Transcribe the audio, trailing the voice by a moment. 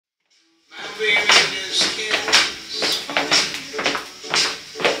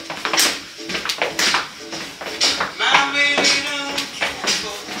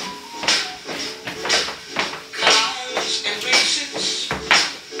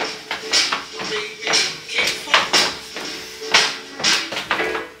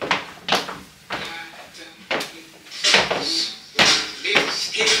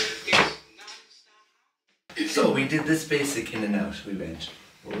did this basic in and out. We went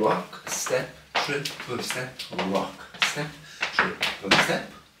rock, step, triple step, rock, step, triple step.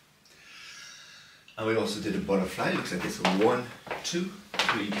 And we also did a butterfly, looks like this. 1, 2,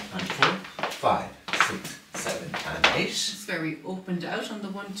 3 and 4, 5, 6, 7 and 8. It's very opened out on the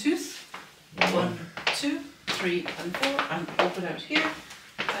one tooth. 1, 2, 3 and 4 and open out here.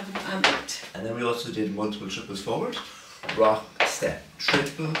 7 and 8. And then we also did multiple triples forward. Rock, step,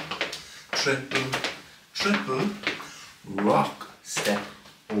 triple, triple, triple, rock, step,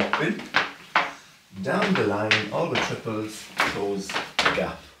 open. Down the line, all the triples, close the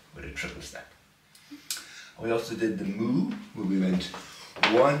gap with a triple step. And we also did the moo, where we went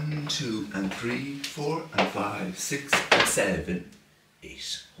 1, 2 and 3, 4 and 5, 6 and 7,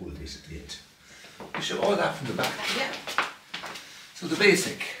 8. Hold this at the end. We show all that from the back. Yeah. So the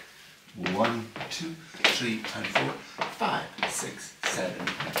basic. 1, 2, 3 and 4, 5, 6, 7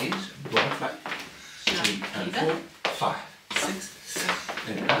 and 8. Butterfly. 3 and 4, 5, 6,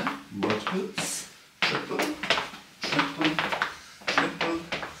 7 and multiples. Triple, triple, triple,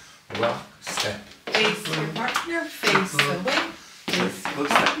 rock, step. Face your partner, face away. Face your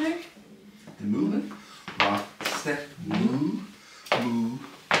partner. The move, rock, step, move, move,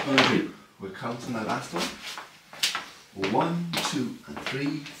 move. We're counting the last one. 1, 2 and 3,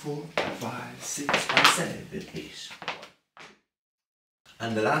 4 and 5, 6 and 7, 8.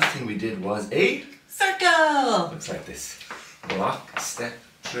 And the last thing we did was a circle. Looks like this. Rock, step,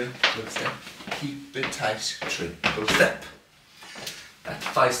 triple step, keep it tight, triple step. That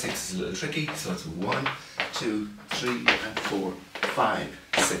 5, 6 is a little tricky, so it's 1, 2, 3 and 4, 5,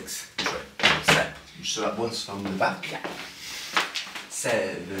 6, triple step. You show that once from the back. Yeah.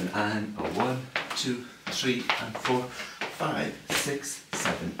 7 and 1, 2, 3 and 4, 5, 6,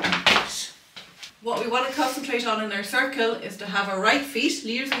 7 and 8. What we want to concentrate on in our circle is to have our right feet,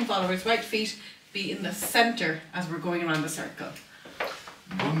 leaders and followers, right feet be in the centre as we're going around the circle.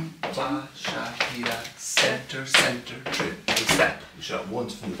 Boom, ba, shakira, centre, centre, triple step. We show it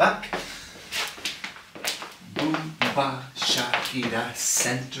once from the back. Boom, ba, shakira,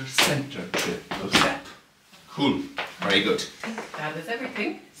 centre, centre, triple step. Cool. Very good. That is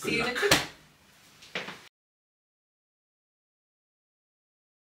everything. See you Good next luck. week.